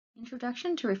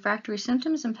Introduction to Refractory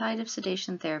Symptoms and Palliative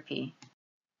Sedation Therapy.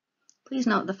 Please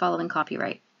note the following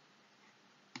copyright.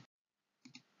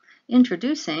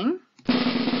 Introducing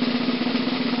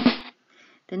the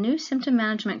new Symptom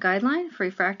Management Guideline for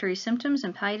Refractory Symptoms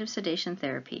and Palliative Sedation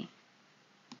Therapy.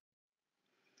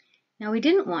 Now, we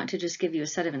didn't want to just give you a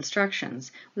set of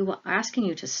instructions. We were asking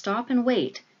you to stop and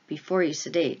wait before you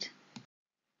sedate.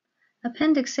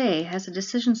 Appendix A has a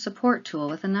decision support tool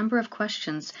with a number of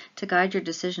questions to guide your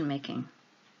decision making.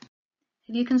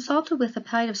 If you consulted with the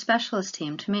palliative specialist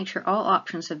team to make sure all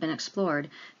options have been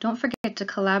explored, don't forget to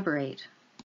collaborate.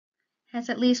 Has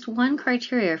at least one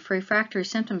criteria for refractory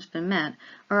symptoms been met,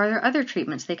 or are there other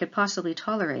treatments they could possibly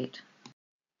tolerate?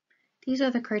 These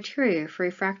are the criteria for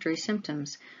refractory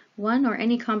symptoms. One or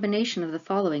any combination of the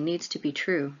following needs to be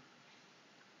true.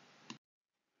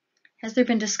 Has there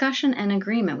been discussion and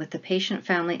agreement with the patient,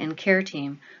 family, and care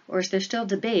team, or is there still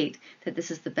debate that this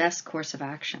is the best course of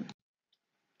action?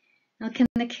 Now, can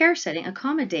the care setting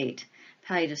accommodate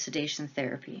palliative sedation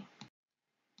therapy?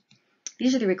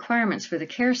 These are the requirements for the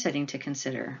care setting to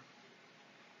consider.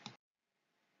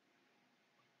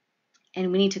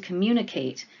 And we need to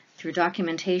communicate through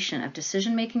documentation of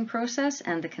decision-making process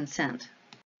and the consent.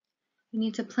 We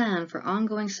need to plan for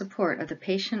ongoing support of the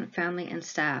patient, family, and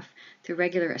staff through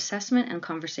regular assessment and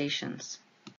conversations.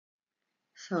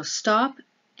 So stop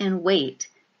and wait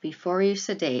before you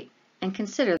sedate and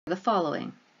consider the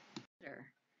following.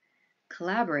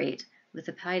 Collaborate with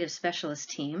the palliative specialist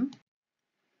team.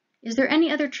 Is there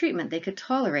any other treatment they could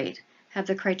tolerate? Have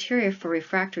the criteria for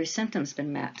refractory symptoms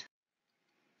been met?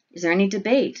 Is there any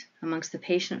debate amongst the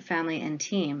patient, family, and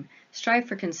team? Strive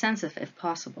for consensus if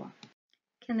possible.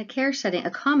 Can the care setting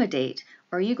accommodate,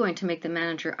 or are you going to make the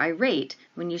manager irate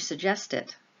when you suggest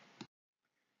it?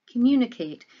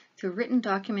 Communicate through written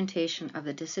documentation of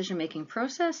the decision-making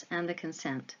process and the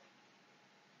consent.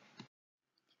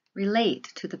 Relate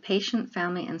to the patient,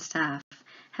 family, and staff.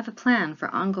 Have a plan for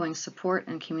ongoing support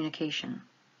and communication.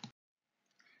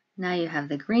 Now you have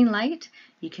the green light.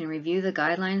 You can review the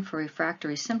guideline for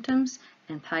refractory symptoms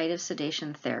and palliative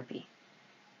sedation therapy.